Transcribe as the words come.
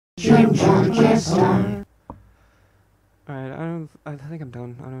Alright, I think I'm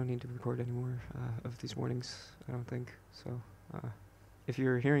done. I don't need to record any more of these warnings, I don't think. So, if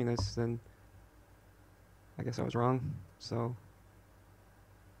you're hearing this, then I guess I was wrong. So,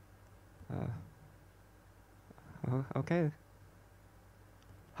 okay.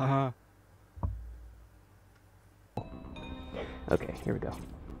 Haha. Okay, here we go.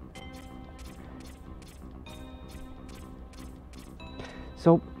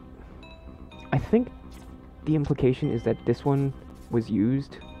 So, I think the implication is that this one was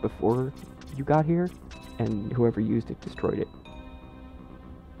used before you got here, and whoever used it destroyed it.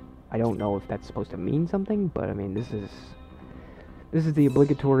 I don't know if that's supposed to mean something, but I mean, this is the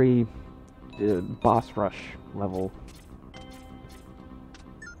obligatory boss rush level.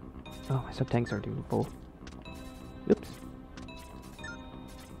 Oh, my sub-tanks aren't even full. Oops.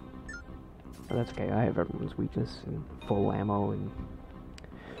 Oh, that's okay, I have everyone's weakness and full ammo and,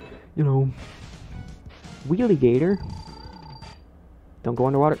 you know, wheelie gator. Don't go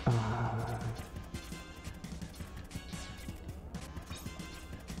underwater.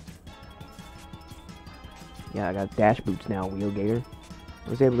 Yeah, I got dash boots now, wheel gator. I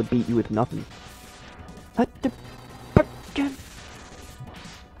was able to beat you with nothing.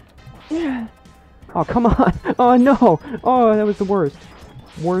 Yeah. Oh, come on. Oh, no. Oh, that was the worst.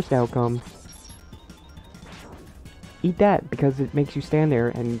 Worst outcome. Eat that, because it makes you stand there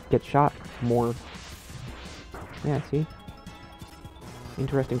and get shot more. Yeah, see?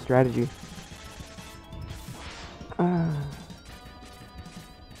 Interesting strategy. How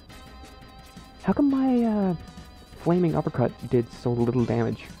come my flaming uppercut did so little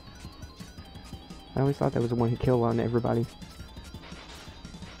damage? I always thought that was a one-hit kill on everybody.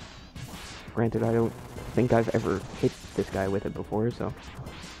 Granted, I don't think I've ever hit this guy with it before, so...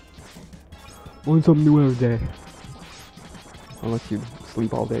 Learn something new every day. Unless you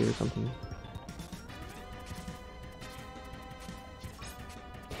sleep all day or something.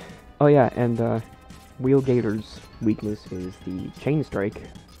 Oh yeah, and Wheel Gator's weakness is the chain strike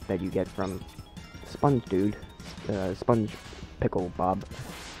that you get from Sponge Dude, Sponge Pickle Bob,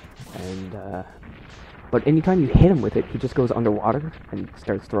 and but anytime you hit him with it, he just goes underwater and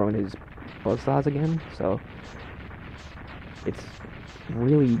starts throwing his buzzsaws again, so it's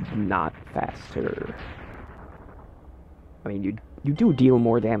really not faster. I mean, you do deal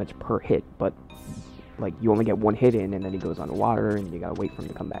more damage per hit, but like you only get one hit in, and then he goes underwater, and you gotta wait for him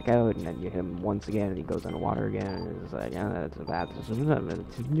to come back out, and then you hit him once again, and he goes underwater again. And it's like, yeah, that's a bad.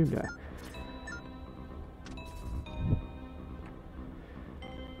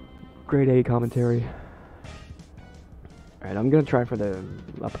 Grade A commentary. Alright, I'm gonna try for the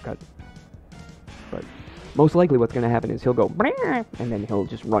uppercut, but most likely what's gonna happen is he'll go, and then he'll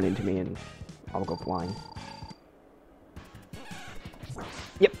just run into me, and I'll go flying.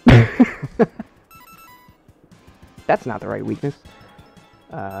 Yep. That's not the right weakness.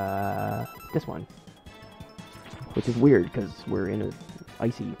 This one. Which is weird, because we're in a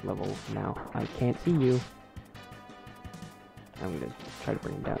icy level now. I can't see you. I'm gonna try to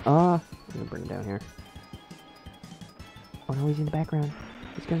bring him down. I'm gonna bring him down here. Oh no, he's in the background.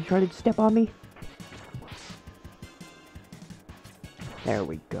 He's gonna try to step on me. There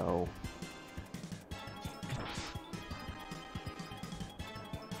we go.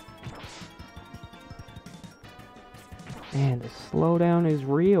 Man, the slowdown is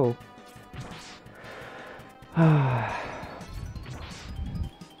real. I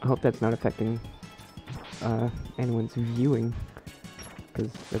hope that's not affecting anyone's viewing, because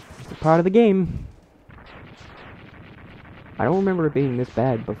that's a part of the game. I don't remember it being this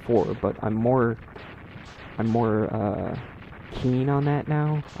bad before, but I'm more keen on that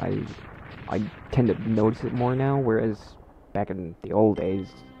now. I tend to notice it more now, whereas back in the old days,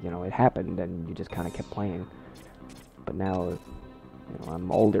 you know, it happened and you just kind of kept playing. But now, you know,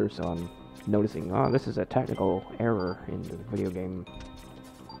 I'm older, so I'm noticing, oh, this is a technical error in the video game.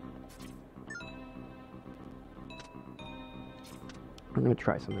 I'm gonna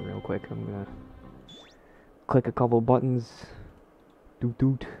try something real quick. I'm gonna click a couple buttons. Doot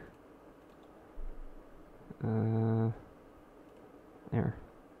doot. There.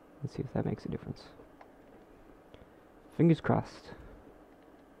 Let's see if that makes a difference. Fingers crossed.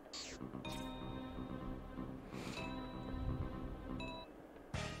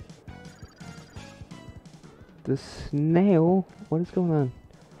 The snail? What is going on?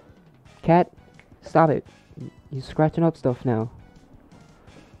 Cat, stop it. You're scratching up stuff now.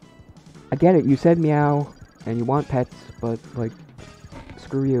 I get it, you said meow, and you want pets, but, like,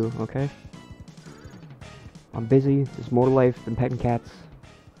 screw you, okay? I'm busy, there's more to life than petting cats.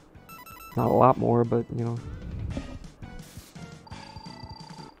 Not a lot more, but, you know.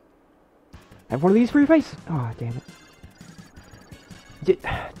 I have one of these for your face! Oh, damn it.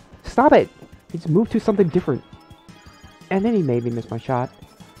 Stop it! He just moved to something different. And then he made me miss my shot.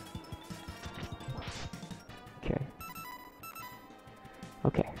 Okay.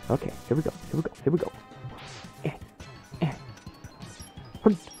 Okay, okay. Here we go. Here we go. Here we go.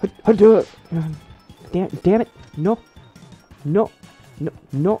 Damn it. No. No. No.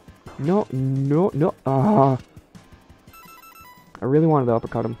 No. No. No. No. Ah. I really wanted to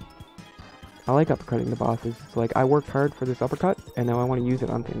uppercut him. I like uppercutting the bosses. It's like, I worked hard for this uppercut, and now I want to use it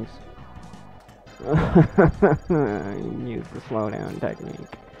on things. Use the slowdown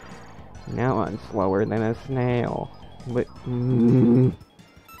technique. Now I'm slower than a snail. But,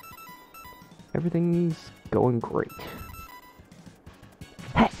 everything's going great.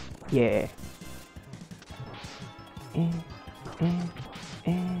 Hey! Yeah.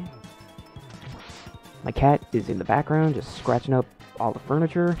 My cat is in the background, just scratching up all the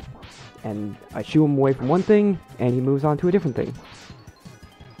furniture, and I shoo him away from one thing, and he moves on to a different thing.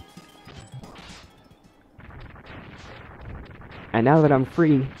 And now that I'm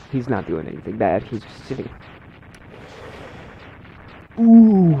free, he's not doing anything bad, he's just sitting.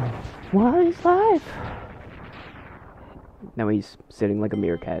 Ooh, what is life? Now he's sitting like a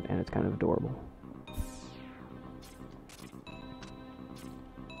meerkat, and it's kind of adorable.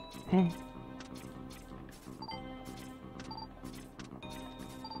 Hey.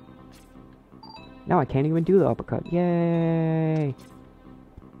 Now I can't even do the uppercut. Yay!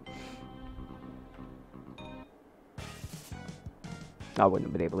 I wouldn't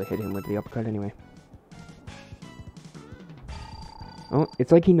have been able to hit him with the uppercut anyway. Oh,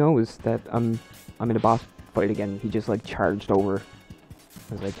 it's like he knows that I'm in a boss fight again. He just like charged over.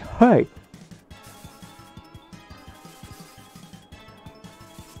 I was like, hey!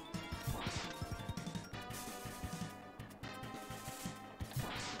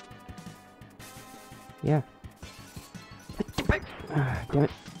 Yeah. Damn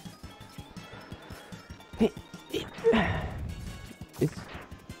it.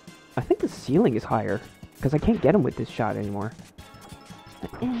 I think the ceiling is higher, because I can't get him with this shot anymore.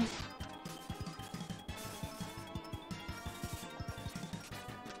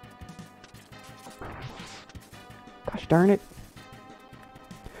 Gosh darn it.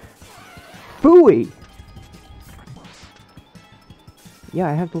 Phooey! Yeah,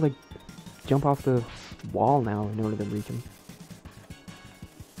 I have to like jump off the wall now in order to reach him.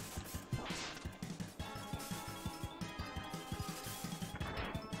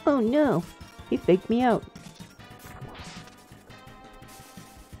 Oh no, he faked me out.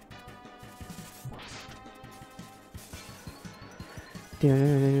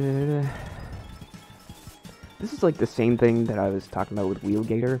 This is like the same thing that I was talking about with Wheel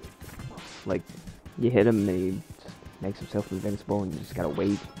Gator. Like, you hit him and he just makes himself invincible and you just gotta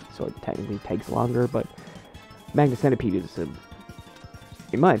wait, so it technically takes longer, but Magna Centipede is, in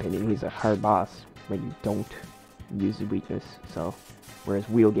my opinion, he's a hard boss when you don't use the weakness, so... Whereas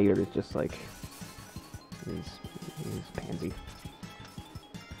Wheel Gator is just like, he's pansy.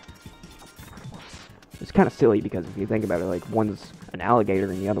 It's kind of silly because if you think about it, like one's an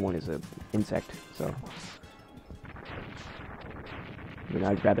alligator and the other one is an insect, so. I mean,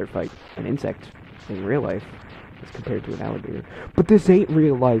 I'd rather fight an insect in real life as compared to an alligator. But this ain't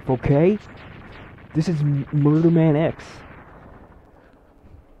real life, okay? This is Murder Man X.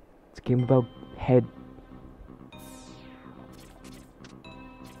 It's a game about head.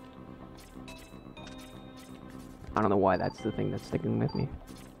 I don't know why that's the thing that's sticking with me.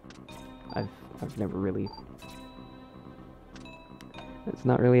 I've never really... It's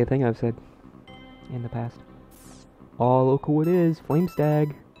not really a thing I've said in the past. Oh, look who it is,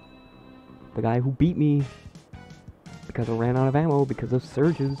 Flamestag. The guy who beat me because I ran out of ammo because of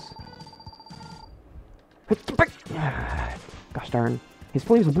surges. Gosh darn. His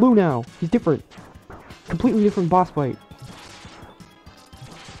flames are blue now. He's different. Completely different boss fight.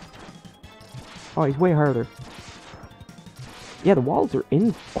 Oh, he's way harder. Yeah, the walls are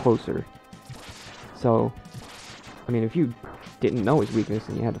in closer. So, I mean, if you didn't know his weakness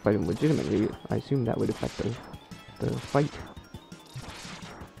and you had to fight him legitimately, I assume that would affect the fight.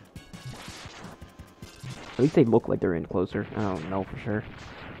 At least they look like they're in closer. I don't know for sure.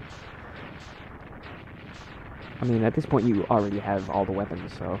 I mean, at this point you already have all the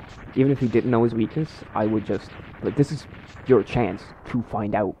weapons, so even if you didn't know his weakness, I would just, like, this is your chance to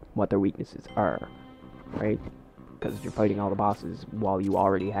find out what their weaknesses are, right? Because you're fighting all the bosses while you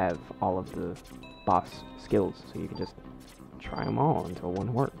already have all of the boss skills, so you can just try them all until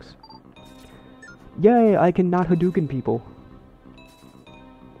one works. Yay, I can not Hadouken people.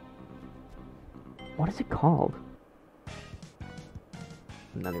 What is it called?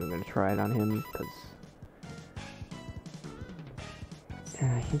 I'm not even gonna try it on him, because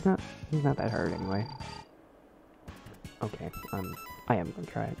he's not that hard anyway. Okay, I am gonna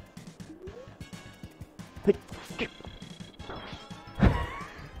try it.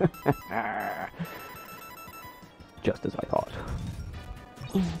 Just as I thought.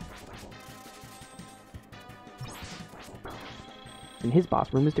 And his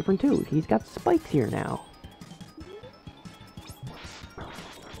boss room is different too. He's got spikes here now.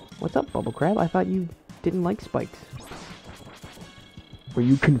 What's up, Bubble Crab? I thought you didn't like spikes. Were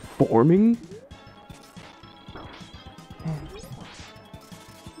you conforming?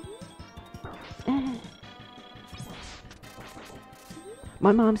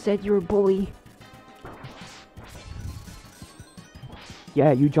 My mom said you're a bully.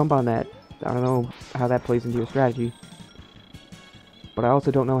 Yeah, you jump on that. I don't know how that plays into your strategy. But I also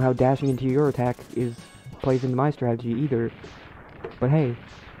don't know how dashing into your attack plays into my strategy either. But hey,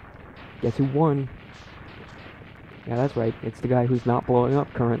 guess who won? Yeah, that's right. It's the guy who's not blowing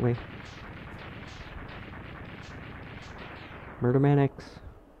up currently. Murder Man X.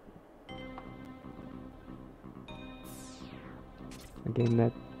 A game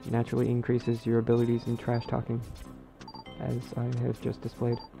that naturally increases your abilities in trash talking, as I have just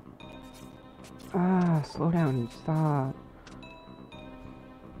displayed. Ah, slow down, stop.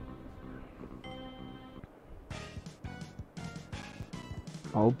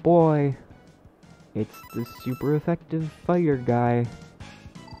 Oh boy. It's the super effective fighter guy.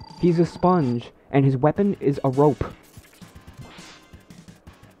 He's a sponge, and his weapon is a rope.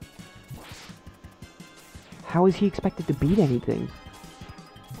 How is he expected to beat anything?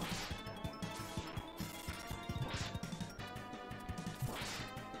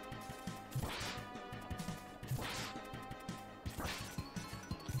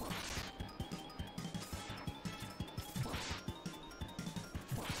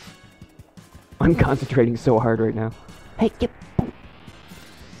 I'm concentrating so hard right now. Hey, get...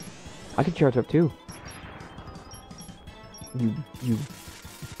 I can charge up too. You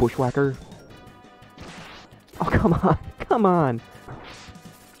bushwhacker. Oh, come on. Come on.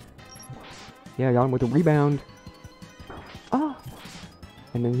 Yeah, I got him with a rebound. Ah.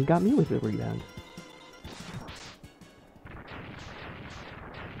 And then he got me with a rebound.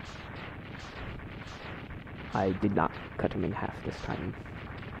 I did not cut him in half this time,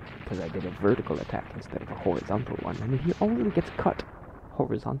 because I did a vertical attack instead of a horizontal one, and he only gets cut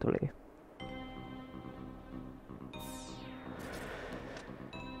horizontally.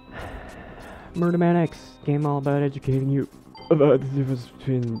 Murder Man X, game all about educating you about the difference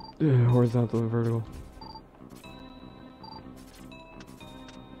between horizontal and vertical.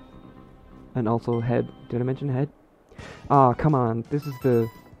 And also head. Did I mention head? Ah, come on. This is the...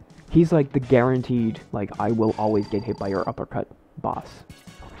 He's like the guaranteed, like, I will always get hit by your uppercut boss.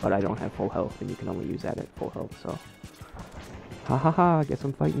 But I don't have full health, and you can only use that at full health, so... Ha ha ha, guess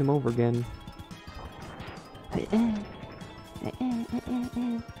I'm fighting him over again.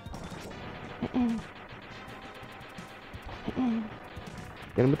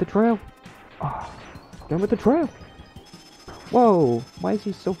 Get him with the trail! Oh, get him with the trail! Whoa! Why is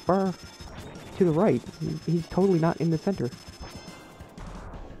he so far to the right? He's totally not in the center.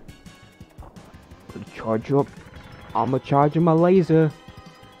 Charge up. I'ma charge my laser.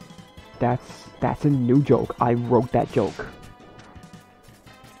 That's a new joke. I wrote that joke.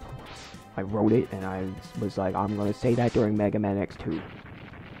 I wrote it and I was like, I'm gonna say that during Mega Man X2.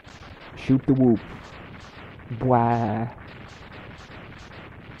 Shoot the whoop. Blah.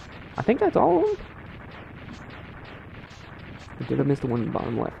 I think that's all of them. I did I miss the one in the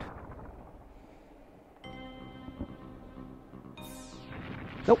bottom left?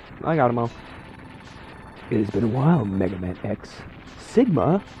 Nope, I got them all. It has been a while, Mega Man X.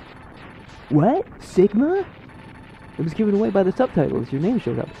 Sigma? What? Sigma? It was given away by the subtitles. Your name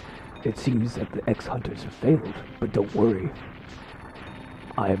showed up. It seems that the X-Hunters have failed, but don't worry.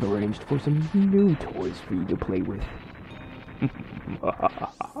 I have arranged for some new toys for you to play with.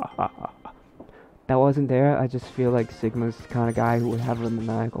 That wasn't there. I just feel like Sigma's the kind of guy who would have a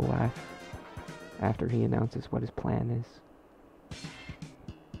maniacal laugh after he announces what his plan is.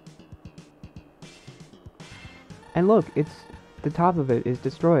 And look, it's the top of it is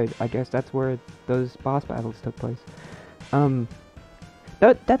destroyed. I guess that's where those boss battles took place.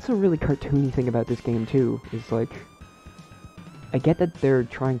 That's a really cartoony thing about this game too. Is like, I get that they're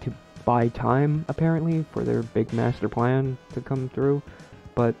trying to buy time apparently for their big master plan to come through,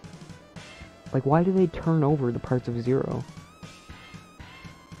 but like, why do they turn over the parts of Zero?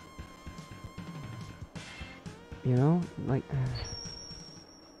 You know, like,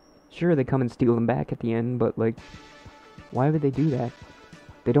 sure they come and steal them back at the end, but like, why would they do that?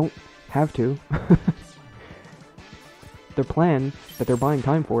 They don't have to. Their plan that they're buying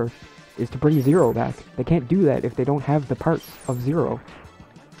time for is to bring Zero back. They can't do that if they don't have the parts of Zero.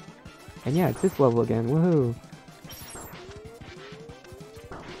 And yeah, it's this level again. Woohoo!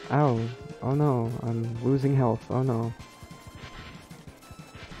 Ow. Oh no, I'm losing health. Oh no.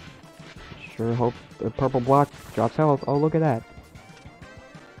 Sure hope the purple block drops health. Oh, look at that.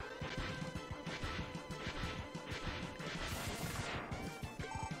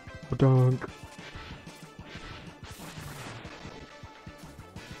 Dunk.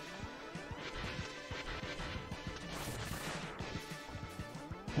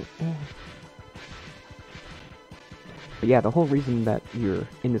 But yeah, the whole reason that you're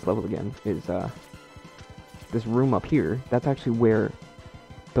in this level again is, this room up here. That's actually where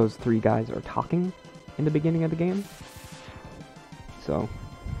those three guys are talking in the beginning of the game. So,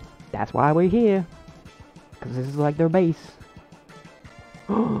 that's why we're here. Because this is like their base.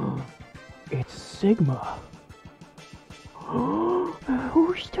 It's Sigma.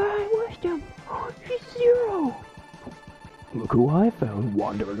 Who's wisdom? It's Zero. Look who I found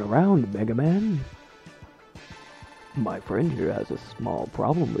wandering around, Mega Man. My friend here has a small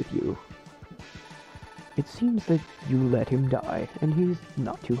problem with you. It seems that you let him die, and he's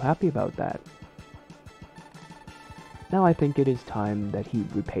not too happy about that. Now I think it is time that he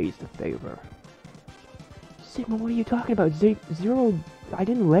repays the favor. Sigma, what are you talking about? Zero, I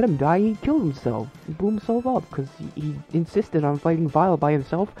didn't let him die, he killed himself. He blew himself up, because he insisted on fighting Vile by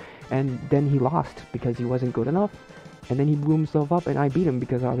himself, and then he lost, because he wasn't good enough, and then he blew himself up, and I beat him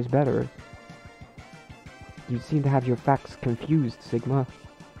because I was better. You seem to have your facts confused, Sigma.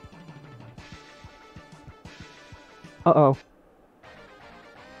 Uh-oh.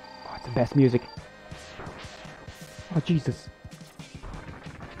 Oh, it's the best music. Oh, Jesus.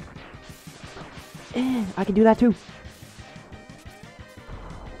 I can do that too.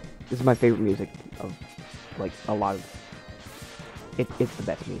 This is my favorite music of, like, a lot of... It's the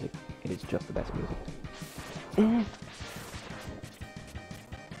best music. It is just the best music.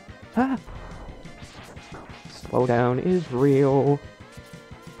 Ah! Slowdown is real.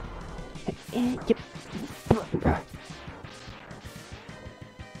 And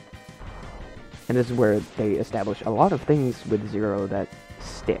this is where they establish a lot of things with Zero that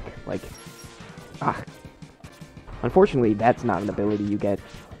stick. Like, unfortunately, that's not an ability you get.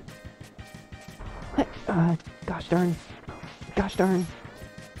 Gosh darn. Gosh darn.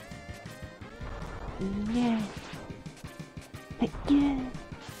 Yeah. Yeah.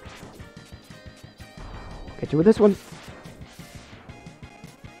 Get you with this one.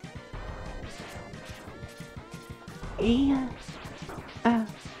 Yeah.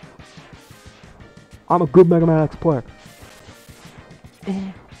 I'm a good Mega Man X player.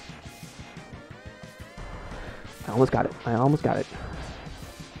 I almost got it. I almost got it.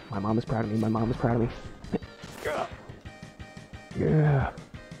 My mom is proud of me. My mom is proud of me. Yeah.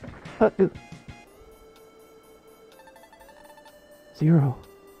 Zero.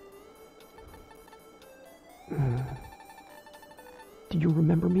 Do you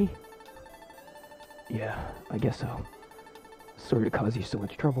remember me? Yeah, I guess so. Sorry to cause you so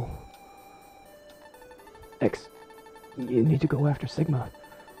much trouble. X, you need to go after Sigma.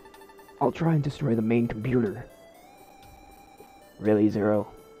 I'll try and destroy the main computer. Really, Zero?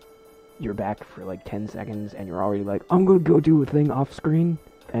 You're back for like 10 seconds and you're already like, I'm gonna go do a thing off screen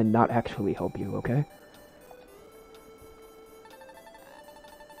and not actually help you, okay?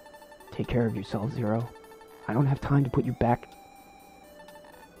 Take care of yourself, Zero. I don't have time to put you back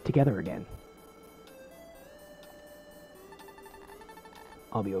together again.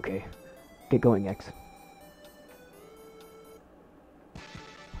 I'll be okay. Get going, X.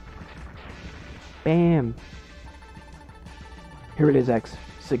 Bam! Here it is, X.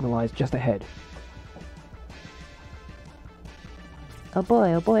 Signalized just ahead. Oh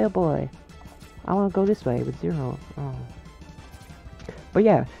boy, oh boy, oh boy. I want to go this way with Zero. Oh. But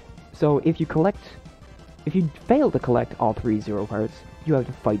yeah, so if you fail to collect all 3 Zero parts, you have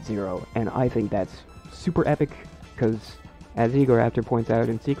to fight Zero, and I think that's super epic, because as Egoraptor points out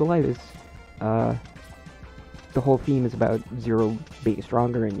in Sequelitis, the whole theme is about Zero being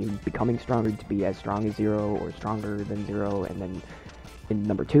stronger and you becoming stronger to be as strong as Zero or stronger than Zero, and then in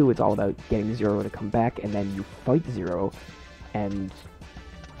number 2 it's all about getting Zero to come back, and then you fight Zero and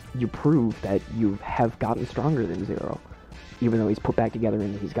you prove that you have gotten stronger than Zero, even though he's put back together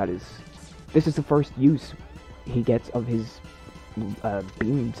and he's got his... This is the first use he gets of his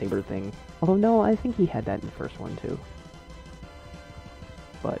beam saber thing. Although no, I think he had that in the first one too.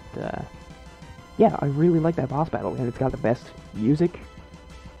 But yeah, I really like that boss battle, and it's got the best music.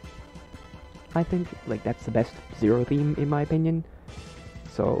 I think, like, that's the best Zero theme in my opinion.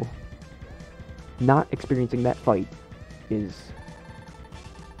 So, not experiencing that fight is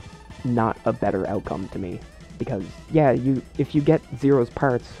not a better outcome to me. Because, yeah, if you get Zero's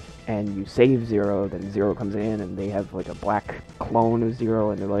parts and you save Zero, then Zero comes in and they have like a black clone of Zero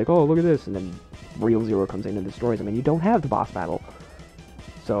and they're like, oh, look at this, and then real Zero comes in and destroys them, and you don't have the boss battle.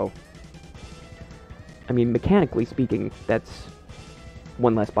 So, I mean, mechanically speaking, that's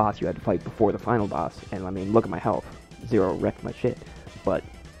one less boss you had to fight before the final boss, and I mean, look at my health. Zero wrecked my shit, but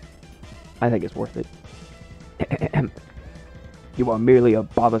I think it's worth it. You are merely a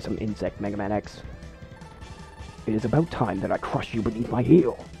bothersome insect, Mega Man X. It is about time that I crush you beneath my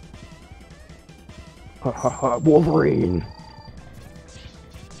heel. Ha ha ha, Wolverine!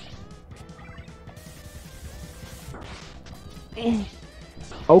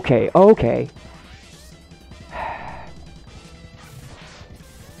 Okay, okay.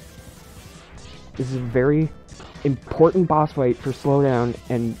 This is a very important boss fight for slowdown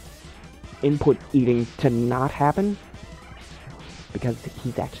and input eating to not happen. Because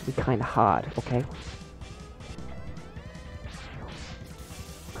he's actually kind of hard, okay?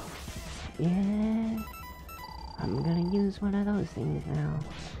 Yeah, I'm gonna use one of those things now.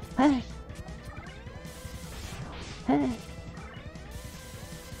 Hey! Hey!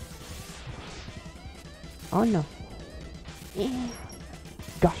 Oh no. Yeah.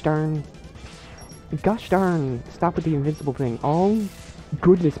 Gosh darn. Gosh darn. Stop with the invincible thing. Oh,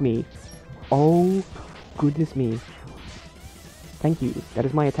 goodness me. Oh, goodness me. Thank you. That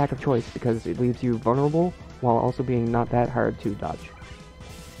is my attack of choice because it leaves you vulnerable while also being not that hard to dodge.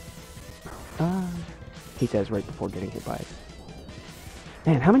 He says right before getting hit by it.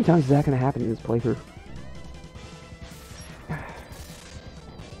 Man, how many times is that going to happen in this playthrough?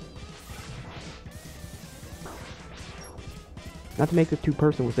 Not to make this too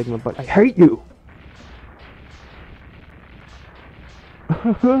personal with Sigma, but I hate you!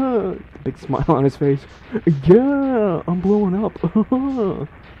 Big smile on his face. Yeah, I'm blowing up.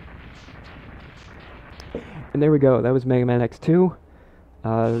 And there we go. That was Mega Man X2.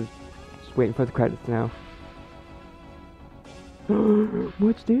 Just waiting for the credits now.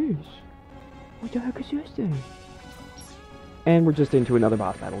 What's this? What the heck is this thing? And we're just into another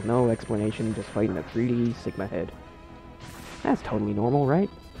boss battle. No explanation, just fighting a 3D Sigma head. That's totally normal, right?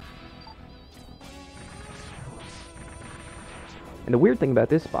 And the weird thing about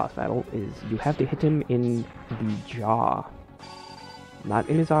this boss battle is you have to hit him in the jaw. Not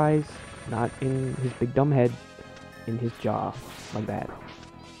in his eyes, not in his big dumb head, in his jaw. Like that.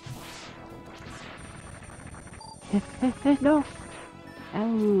 No!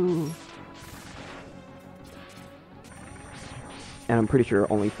 Ow! And I'm pretty sure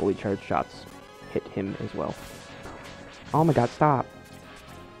only fully charged shots hit him as well. Oh my god, stop!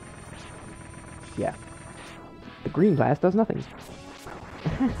 Yeah. The green blast does nothing.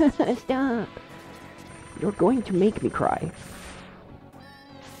 Stop! You're going to make me cry.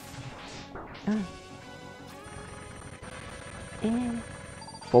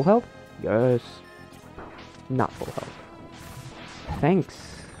 Full health? Yes. Not full health.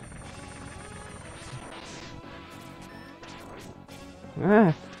 Thanks.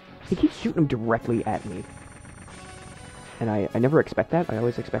 He keeps shooting him directly at me. And I never expect that. I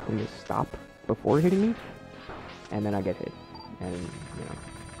always expect him to stop before hitting me. And then I get hit. And, you know.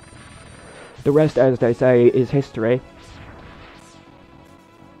 The rest, as they say, is history.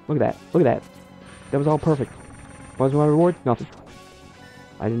 Look at that. Look at that. That was all perfect. What was my reward? Nothing.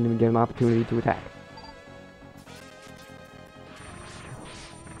 I didn't even get an opportunity to attack.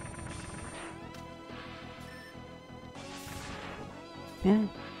 Yeah.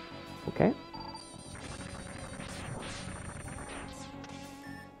 Okay.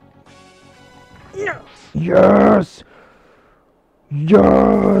 Yes!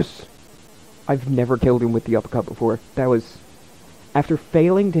 Yes! I've never killed him with the uppercut before. That was... After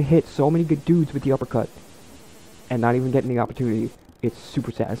failing to hit so many good dudes with the uppercut, and not even getting the opportunity, it's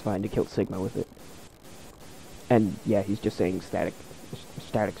super satisfying to kill Sigma with it. And, yeah, he's just saying static.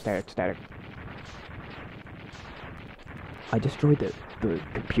 Static, static, static. I destroyed the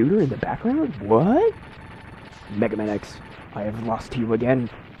computer in the background? What? Mega Man X, I have lost to you again.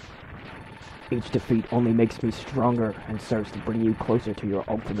 Each defeat only makes me stronger and serves to bring you closer to your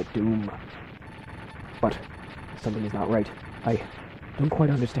ultimate doom. But something is not right. I don't quite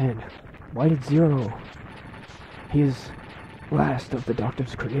understand. Why did Zero... He is last of the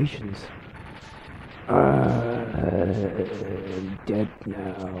Doctor's creations. Dead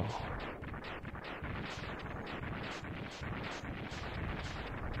now.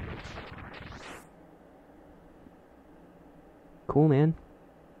 Cool, man.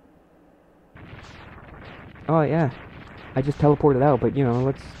 Oh, yeah. I just teleported out, but you know,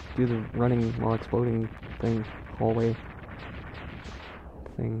 let's do the running while exploding thing, hallway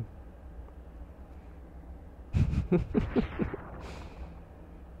thing.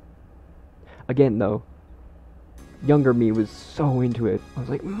 Again, though, younger me was so into it. I was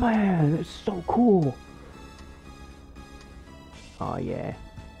like, man, it's so cool. Oh yeah.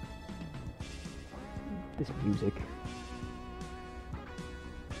 This music.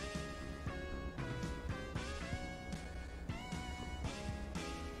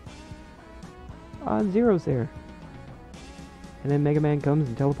 Zero's there. And then Mega Man comes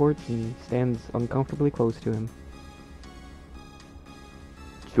and teleports and stands uncomfortably close to him.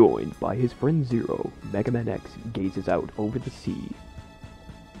 Joined by his friend Zero, Mega Man X gazes out over the sea.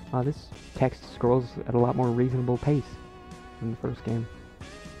 This text scrolls at a lot more reasonable pace than the first game.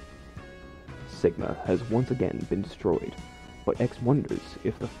 Sigma has once again been destroyed, but X wonders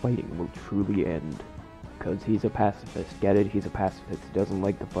if the fighting will truly end. 'Cause he's a pacifist. Get it? He's a pacifist. He doesn't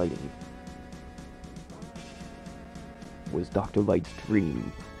like the fighting. Was Dr. Light's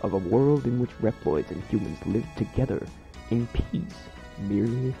dream of a world in which Reploids and humans live together in peace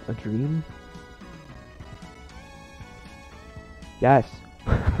merely a dream? Yes.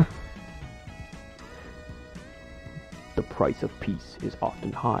 The price of peace is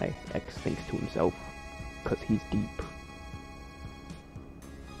often high, X thinks to himself, 'cause he's deep.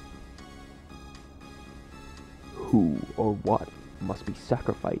 Who or what must be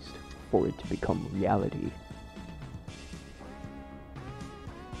sacrificed for it to become reality?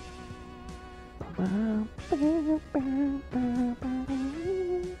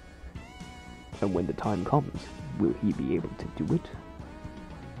 And when the time comes, will he be able to do it?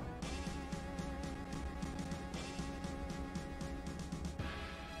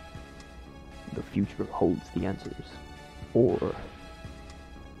 The future holds the answers. Or... ...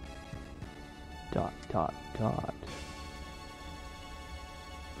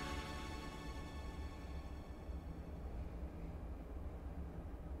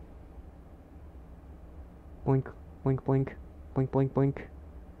 Blink, blink, blink, blink, blink, blink.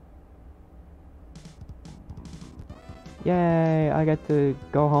 Yay, I get to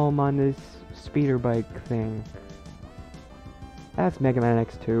go home on this speeder bike thing. That's Mega Man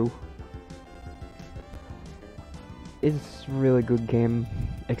X2. It's a really good game,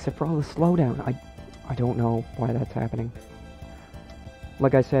 except for all the slowdown. I don't know why that's happening.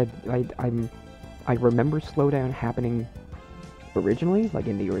 Like I said, I remember slowdown happening originally, like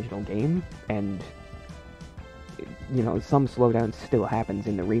in the original game, and you know, some slowdown still happens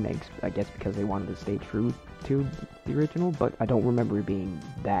in the remakes, I guess because they wanted to stay true to the original, but I don't remember it being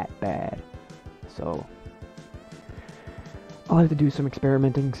that bad. So I'll have to do some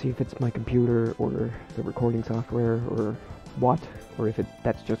experimenting, see if it's my computer or the recording software or what, or if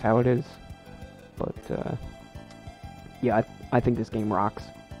that's just how it is. But yeah, I think this game rocks,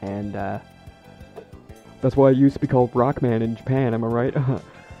 and that's why it used to be called Rockman in Japan, am I right?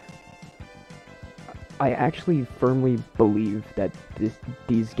 I actually firmly believe that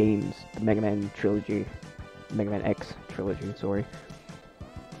these games, the Mega Man trilogy, Mega Man X trilogy, sorry,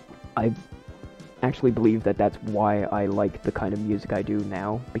 I actually believe that that's why I like the kind of music I do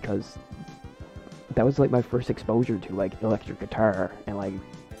now, because that was like my first exposure to like electric guitar and like,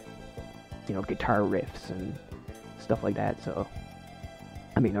 you know, guitar riffs and stuff like that. So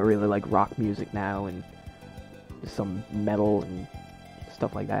I mean, I really like rock music now and some metal and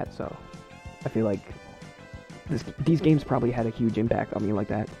stuff like that, so I feel like these games probably had a huge impact on me like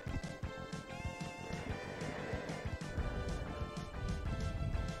that.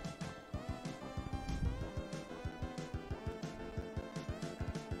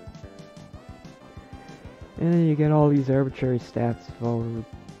 And then you get all these arbitrary stats of all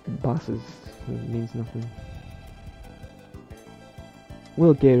the bosses. It means nothing.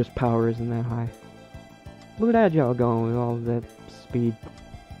 Will Gator's power isn't that high. Look at that y'all going with all that speed.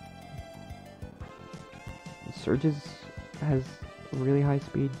 Surges has really high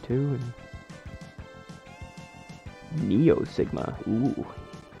speed too, and Neo Sigma. Ooh,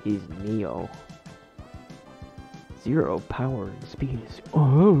 he's Neo. Zero power and speed is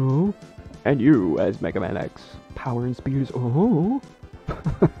oh, and you as Mega Man X, power and speed is oh.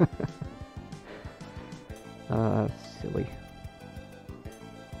 Silly.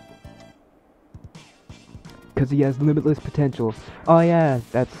 Because he has limitless potential. Oh yeah,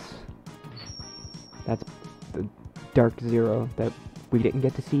 that's the Dark Zero that we didn't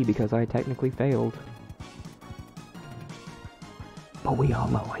get to see because I technically failed. But we all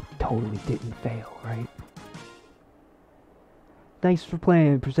know I totally didn't fail, right? Thanks for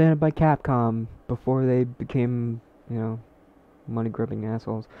playing, presented by Capcom, before they became, you know, money-grubbing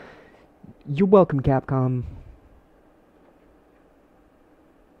assholes. You're welcome, Capcom.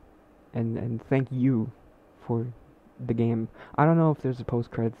 and thank you for the game. I don't know if there's a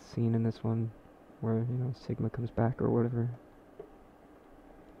post-credits scene in this one where, you know, Sigma comes back or whatever.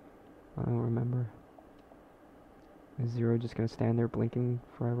 I don't remember. Is Zero just gonna stand there blinking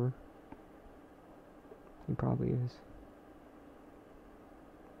forever? He probably is.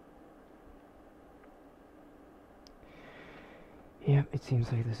 Yep, it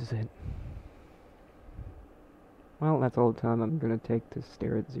seems like this is it. Well, that's all the time I'm gonna take to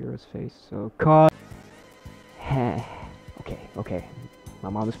stare at Zero's face, so cut! Okay. My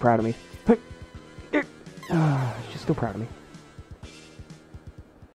mom is proud of me. She's still proud of me.